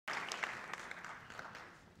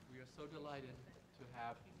so delighted to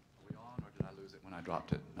have, are we on or did I lose it when I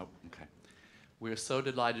dropped it? Nope, okay. We're so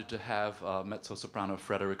delighted to have mezzo-soprano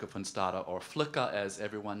Frederica von Stade, or Flicka as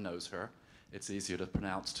everyone knows her. It's easier to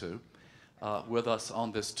pronounce too. With us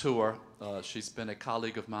on this tour. She's been a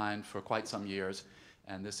colleague of mine for quite some years,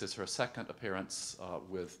 and this is her second appearance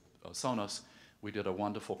with Sonos. We did a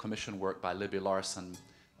wonderful commission work by Libby Larsen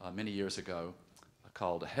many years ago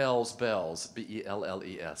called Hell's Bells,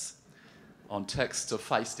 B-E-L-L-E-S, on texts of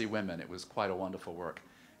feisty women. It was quite a wonderful work.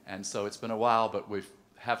 And so it's been a while, but we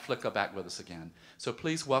have Flicka back with us again. So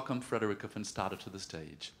please welcome Frederica von Stade to the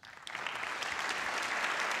stage.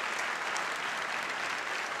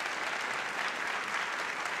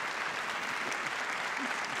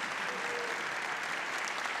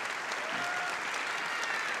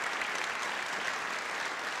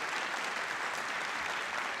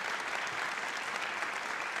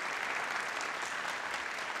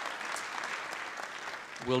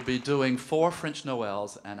 We'll be doing 4 French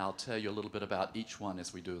Noëls, and I'll tell you a little bit about each one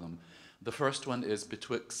as we do them. The first one is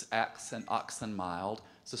Betwixt Axe and Oxen Mild.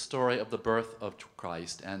 It's the story of the birth of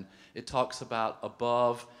Christ, and it talks about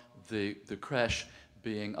above the creche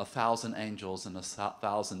being 1,000 angels and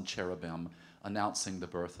 1,000 cherubim announcing the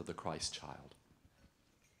birth of the Christ child.